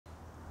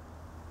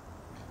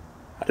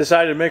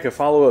decided to make a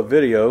follow-up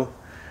video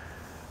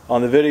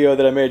on the video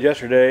that I made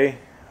yesterday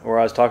where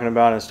I was talking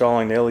about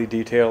installing the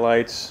LED tail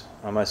lights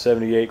on my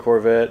 78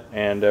 Corvette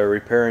and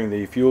repairing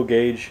the fuel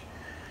gauge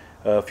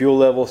fuel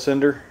level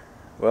sender.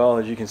 Well,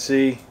 as you can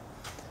see,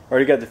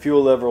 already got the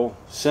fuel level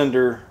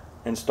sender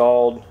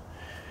installed,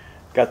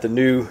 got the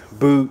new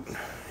boot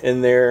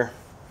in there,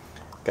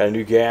 got a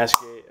new gas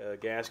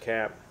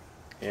cap,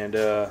 and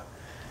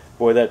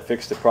boy, that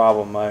fixed the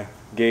problem. My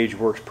gauge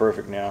works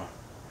perfect now.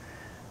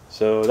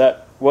 So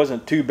that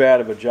wasn't too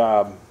bad of a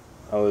job.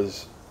 I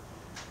was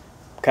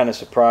kind of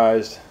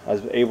surprised. I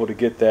was able to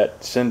get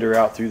that sender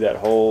out through that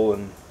hole,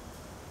 and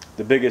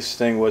the biggest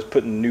thing was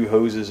putting new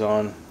hoses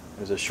on.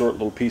 There's a short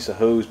little piece of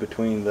hose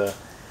between the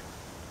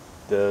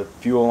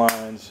fuel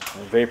lines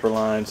and vapor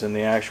lines and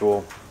the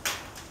actual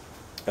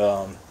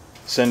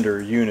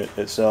sender unit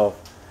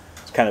itself.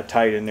 It's kind of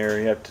tight in there.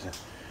 You have to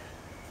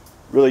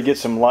really get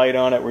some light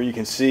on it where you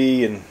can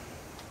see and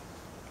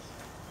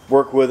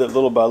work with it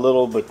little by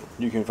little, but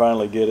you can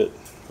finally get it.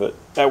 But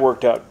that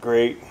worked out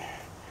great.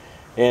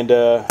 And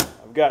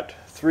I've got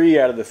 3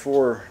 out of the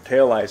 4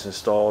 taillights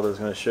installed. I was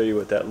going to show you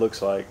what that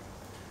looks like.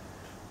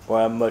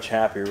 Well, I'm much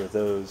happier with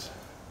those.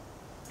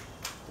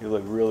 They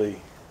look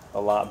really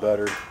a lot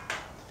better.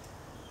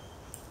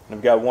 And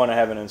I've got one I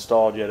haven't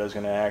installed yet. I was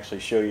going to actually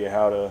show you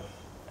how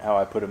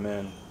I put them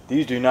in.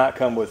 These do not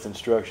come with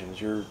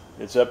instructions.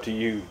 It's up to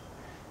you.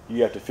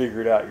 You have to figure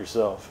it out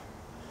yourself.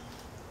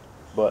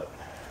 But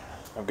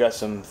I've got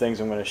some things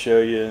I'm going to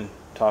show you and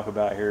talk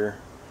about here,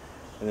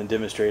 and then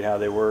demonstrate how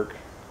they work.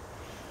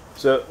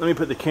 So let me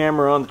put the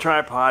camera on the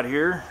tripod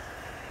here.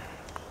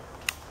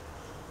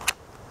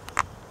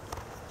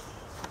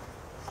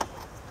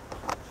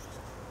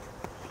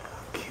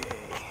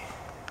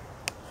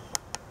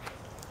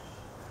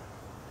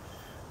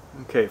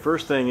 Okay,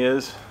 first thing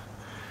is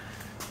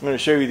I'm going to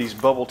show you these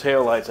bubble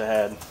tail lights I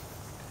had,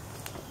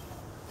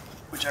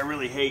 which I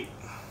really hate.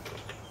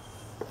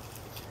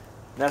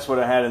 That's what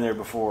I had in there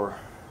before.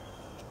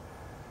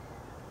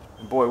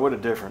 And boy, what a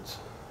difference.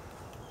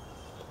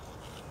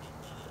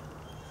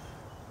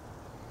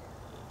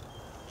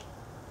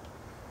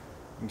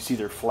 You can see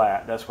they're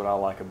flat. That's what I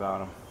like about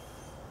them.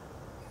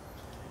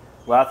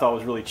 What I thought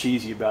was really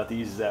cheesy about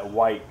these is that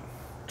white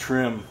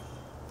trim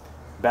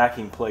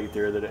backing plate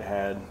there that it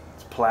had.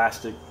 It's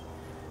plastic,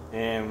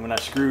 and when I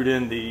screwed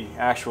in the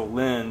actual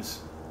lens,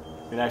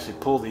 it actually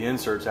pulled the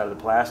inserts out of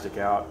the plastic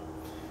out,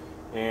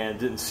 and it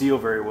didn't seal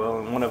very well,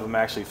 and one of them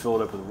actually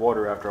filled up with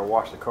water after I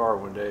washed the car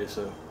one day,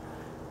 so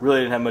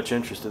really didn't have much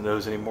interest in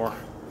those anymore.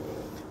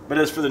 But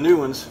as for the new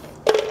ones,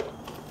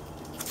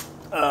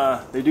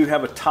 they do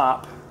have a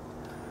top.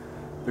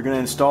 They're going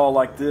to install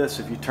like this.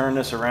 If you turn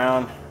this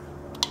around,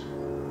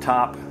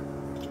 top,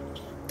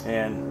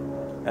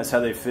 and that's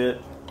how they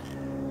fit.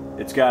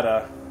 It's got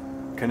a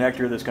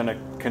connector that's going to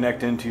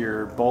connect into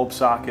your bulb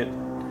socket.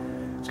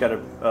 It's got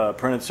a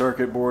printed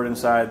circuit board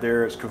inside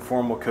there. It's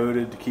conformal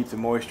coated to keep the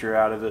moisture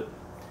out of it.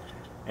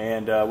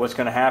 And what's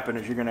going to happen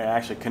is you're going to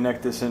actually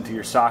connect this into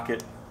your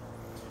socket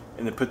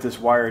and then put this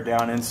wire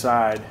down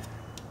inside,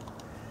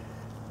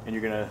 and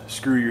you're going to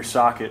screw your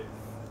socket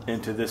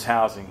into this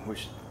housing,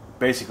 which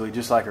basically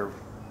just like a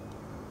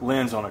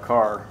lens on a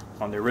car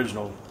on the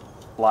original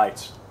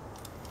lights.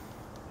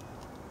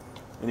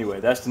 Anyway,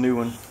 that's the new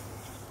one.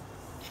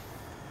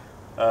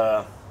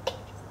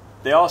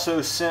 They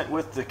also sent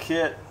with the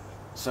kit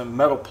some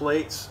metal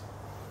plates,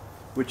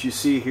 which you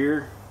see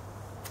here,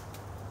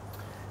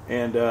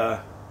 and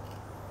they're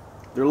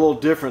a little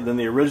different than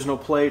the original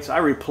plates. I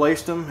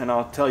replaced them, and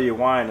I'll tell you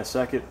why in a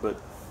second, but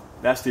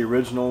that's the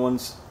original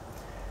ones.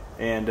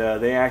 And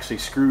they actually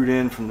screwed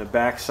in from the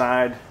back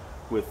side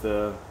with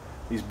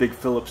these big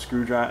Phillips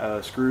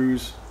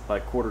screws,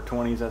 like quarter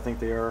 20s I think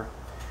they are,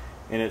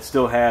 and it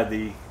still had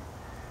the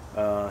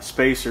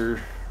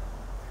spacer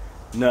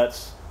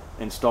nuts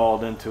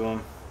installed into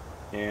them,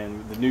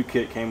 and the new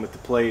kit came with the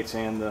plates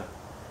and the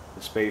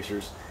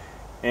spacers.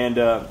 And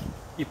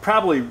you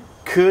probably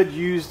could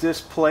use this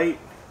plate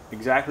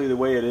exactly the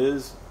way it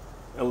is,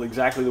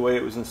 exactly the way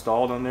it was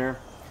installed on there.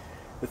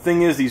 The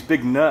thing is, these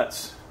big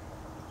nuts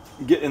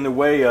get in the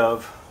way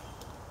of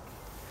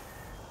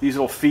these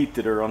little feet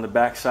that are on the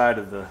back side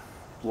of the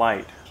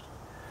light.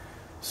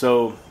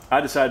 So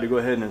I decided to go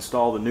ahead and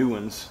install the new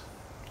ones,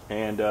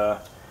 and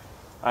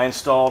I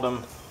installed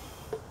them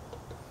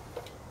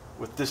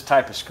with this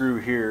type of screw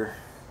here.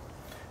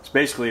 It's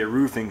basically a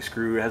roofing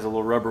screw. It has a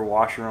little rubber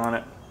washer on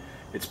it.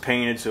 It's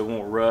painted so it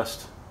won't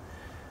rust.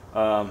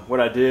 What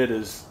I did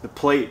is, the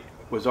plate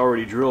was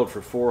already drilled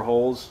for 4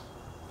 holes,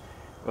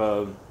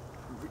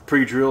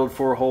 pre-drilled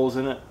 4 holes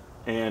in it,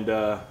 and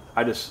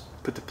I just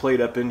put the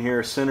plate up in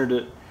here, centered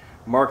it,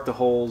 marked the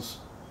holes,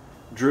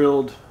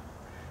 drilled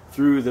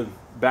through the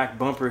back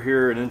bumper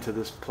here and into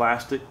this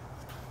plastic,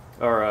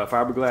 or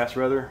fiberglass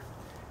rather,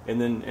 and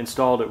then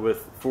installed it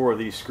with 4 of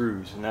these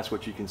screws, and that's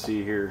what you can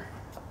see here.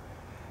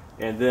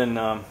 And then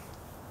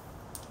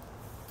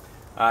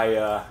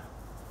I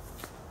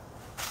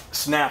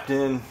snapped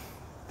in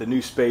the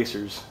new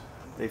spacers.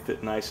 They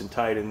fit nice and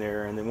tight in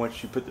there, and then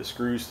once you put the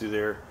screws through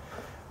there,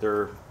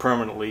 they're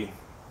permanently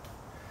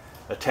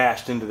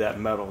attached into that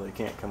metal. They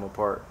can't come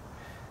apart.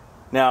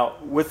 Now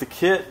with the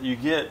kit you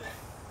get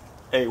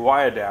a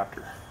Y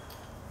adapter.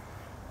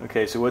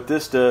 Okay, so what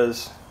this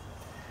does,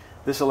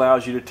 this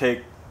allows you to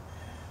take,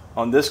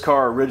 on this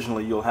car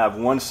originally you'll have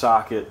one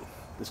socket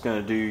that's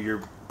going to do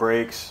your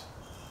brakes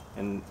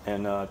and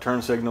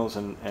turn signals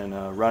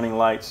and running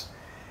lights,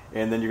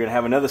 and then you're going to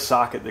have another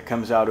socket that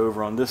comes out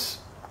over on this,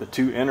 the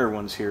two inner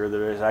ones here,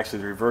 that is actually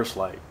the reverse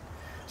light.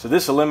 So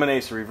this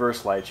eliminates the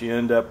reverse lights. You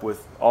end up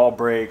with all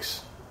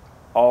brakes,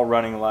 all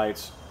running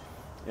lights,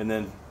 and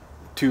then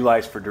two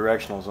lights for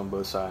directionals on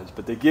both sides.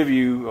 But they give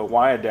you a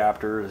Y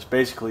adapter that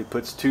basically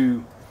puts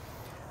two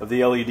of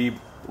the LED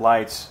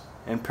lights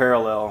in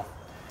parallel.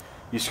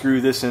 You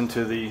screw this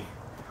into the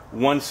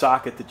one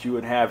socket that you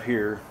would have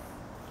here,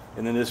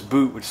 and then this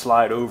boot would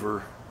slide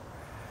over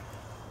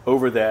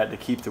that to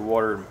keep the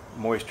water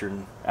moisture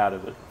out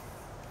of it.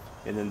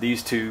 And then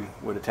these two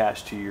would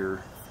attach to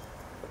your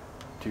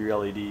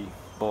LED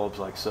bulbs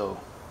like so.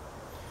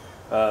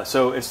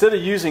 So instead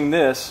of using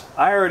this,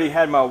 I already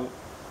had my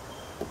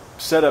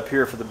setup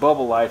here for the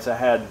bubble lights. I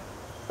had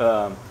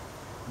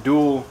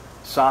dual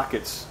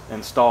sockets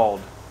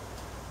installed,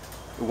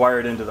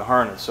 wired into the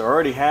harness. So I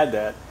already had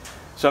that.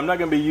 So I'm not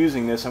going to be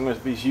using this. I'm going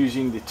to be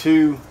using the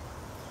two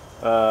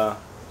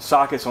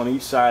sockets on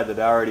each side that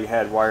I already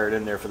had wired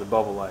in there for the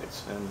bubble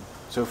lights. And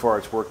so far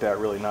it's worked out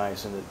really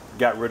nice, and it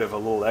got rid of a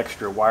little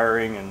extra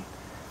wiring and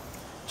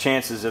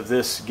chances of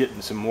this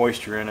getting some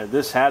moisture in it.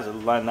 This has a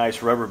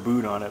nice rubber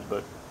boot on it,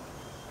 but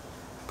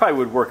probably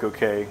would work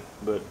okay.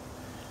 But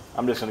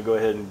I'm just going to go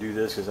ahead and do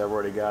this because I've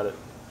already got it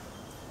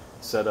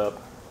set up.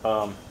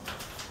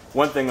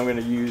 One thing I'm going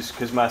to use,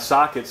 because my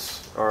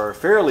sockets are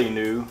fairly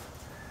new,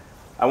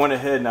 I went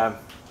ahead and I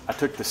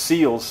took the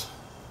seals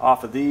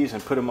off of these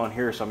and put them on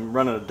here. So I'm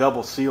running a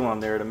double seal on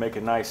there to make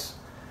a nice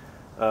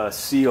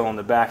seal on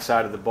the back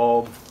side of the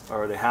bulb,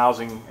 or the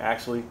housing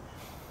actually,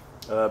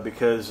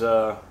 because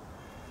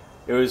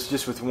it was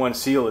just with one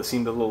seal it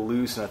seemed a little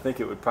loose, and I think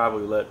it would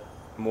probably let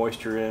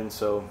moisture in,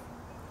 so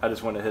I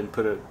just went ahead and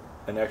put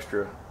an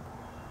extra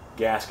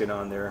gasket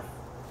on there.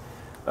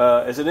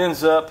 As it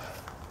ends up,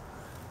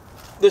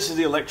 this is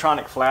the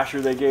electronic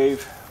flasher they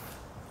gave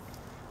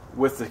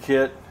with the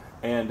kit,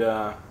 and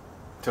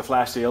to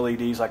flash the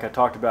LEDs like I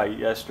talked about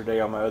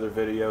yesterday on my other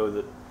video,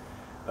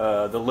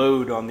 that the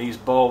load on these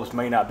bulbs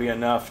may not be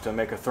enough to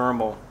make a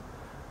thermal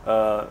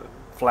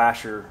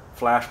flasher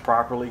flash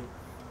properly.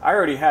 I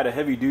already had a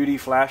heavy-duty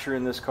flasher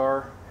in this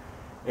car,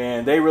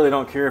 and they really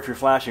don't care if you're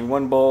flashing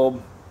one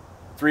bulb,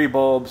 three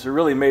bulbs. They're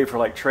really made for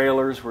like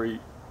trailers where you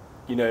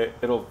know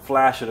it'll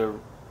flash at a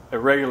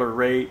regular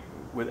rate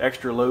with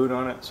extra load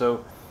on it.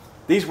 So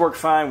these work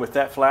fine with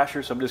that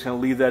flasher, so I'm just going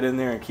to leave that in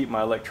there and keep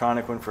my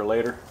electronic one for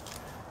later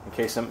in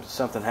case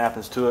something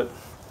happens to it.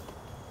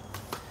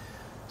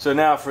 So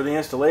now for the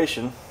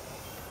installation,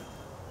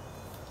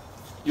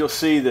 you'll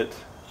see that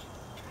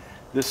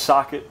this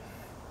socket,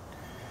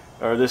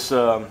 or this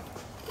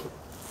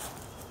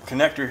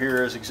connector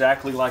here, is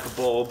exactly like a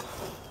bulb,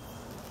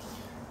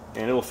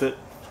 and it'll fit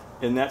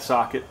in that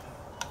socket.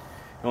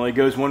 It only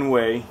goes one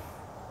way.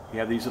 You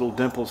have these little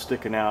dimples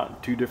sticking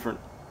out, two different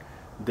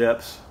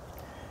depths.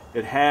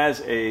 It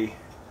has a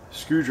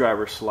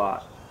screwdriver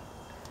slot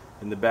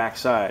in the back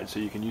side, so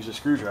you can use a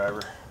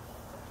screwdriver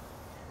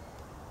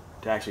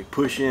to actually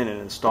push in and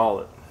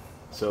install it.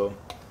 So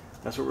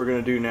that's what we're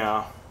going to do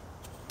now.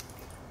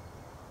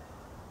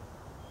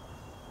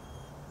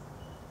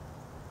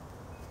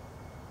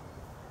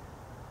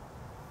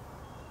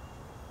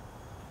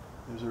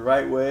 There's a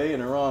right way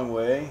and a wrong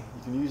way.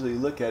 You can usually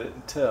look at it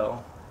and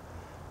tell.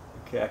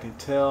 Okay, I can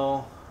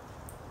tell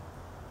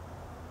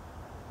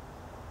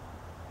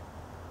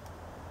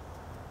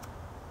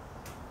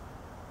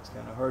it's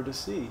kind of hard to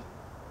see.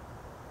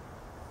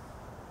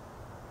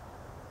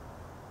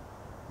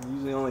 I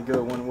usually only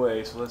go one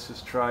way, so let's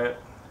just try it.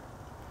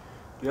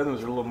 The other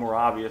ones are a little more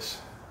obvious.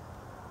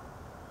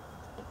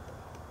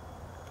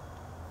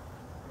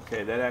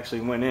 Okay, that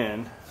actually went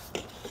in.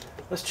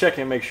 Let's check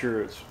and make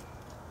sure it's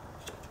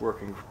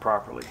working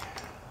properly.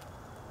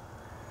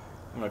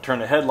 I'm going to turn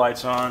the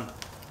headlights on,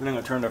 then I'm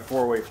going to turn the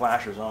four-way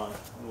flashers on,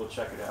 and we'll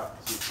check it out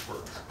and see if it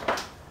works.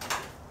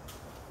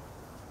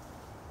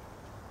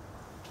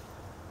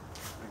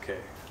 Okay,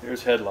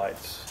 there's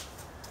headlights.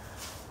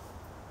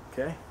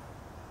 Okay,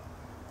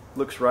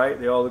 looks right.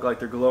 They all look like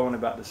they're glowing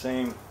about the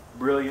same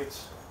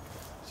brilliance,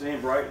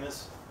 same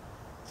brightness.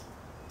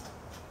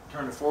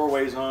 Turn the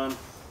four-ways on,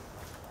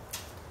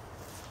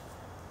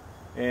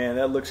 and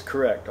that looks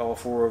correct. All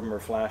four of them are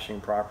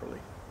flashing properly.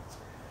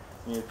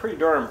 And it's pretty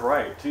darn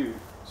bright too,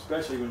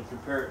 especially when you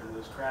compare it to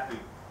those crappy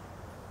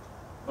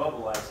bubble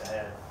lights I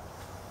had.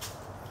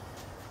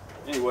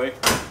 Anyway,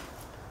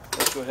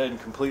 let's go ahead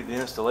and complete the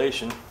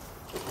installation.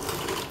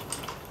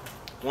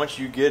 Once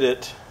you get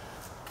it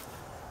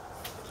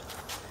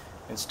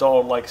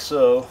installed like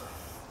so,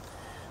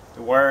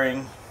 the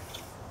wiring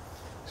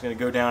is going to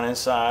go down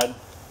inside.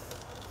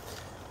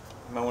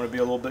 You might want to be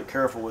a little bit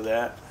careful with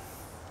that.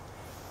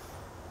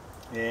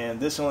 And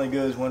this only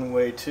goes one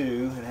way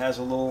too. It has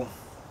a little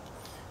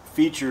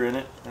feature in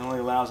it that only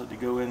allows it to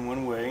go in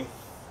one way.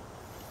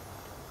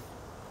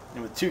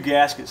 And with 2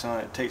 gaskets on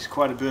it, it takes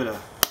quite a bit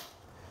of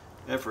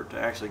effort to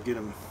actually get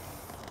them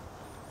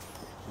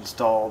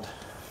installed.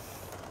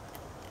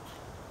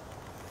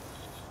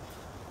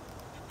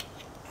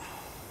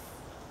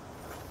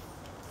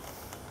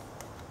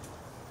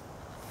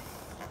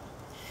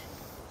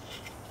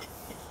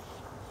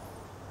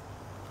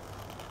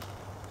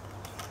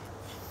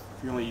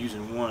 If you're only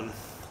using 1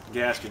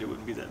 gasket, it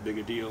wouldn't be that big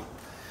a deal.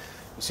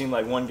 It seemed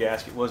like 1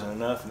 gasket wasn't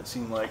enough, and it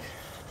seemed like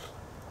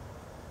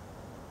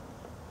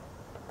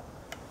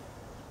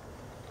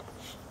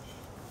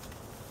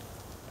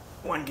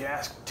one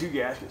gasket, 2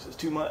 gaskets is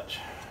too much.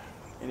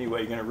 Anyway,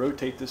 you're going to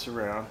rotate this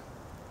around.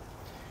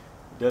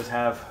 It does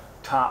have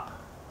top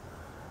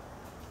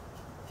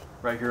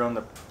right here on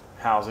the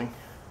housing.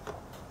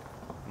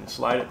 And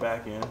slide it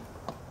back in.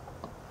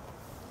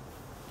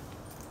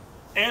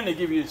 And they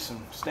give you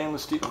some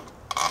stainless steel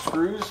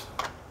screws.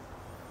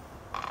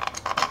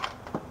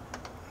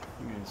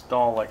 You can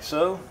install like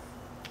so.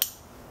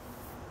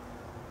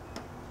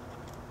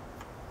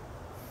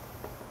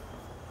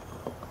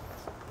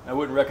 I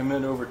wouldn't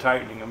recommend over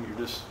tightening them. You're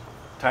just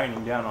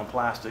tightening down on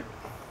plastic,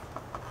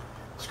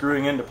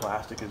 screwing into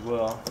plastic as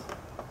well.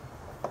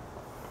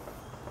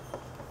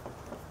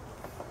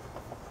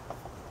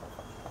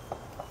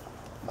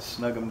 Just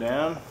snug them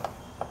down,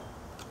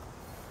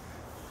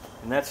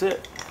 and that's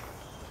it.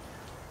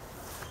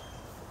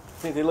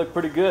 I think they look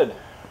pretty good.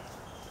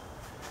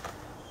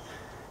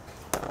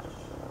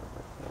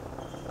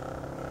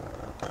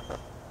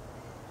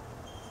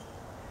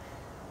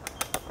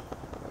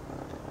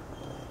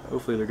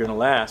 Hopefully they're going to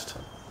last.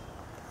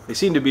 They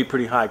seem to be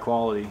pretty high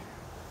quality.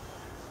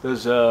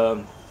 Those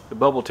the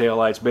bubble tail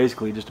lights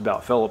basically just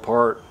about fell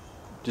apart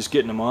just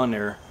getting them on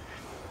there.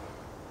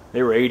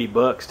 They were 80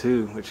 bucks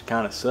too, which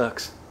kind of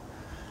sucks.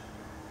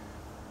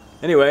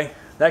 Anyway,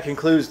 that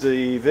concludes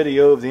the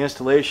video of the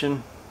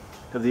installation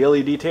of the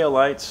LED tail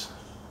lights.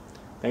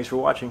 Thanks for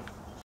watching.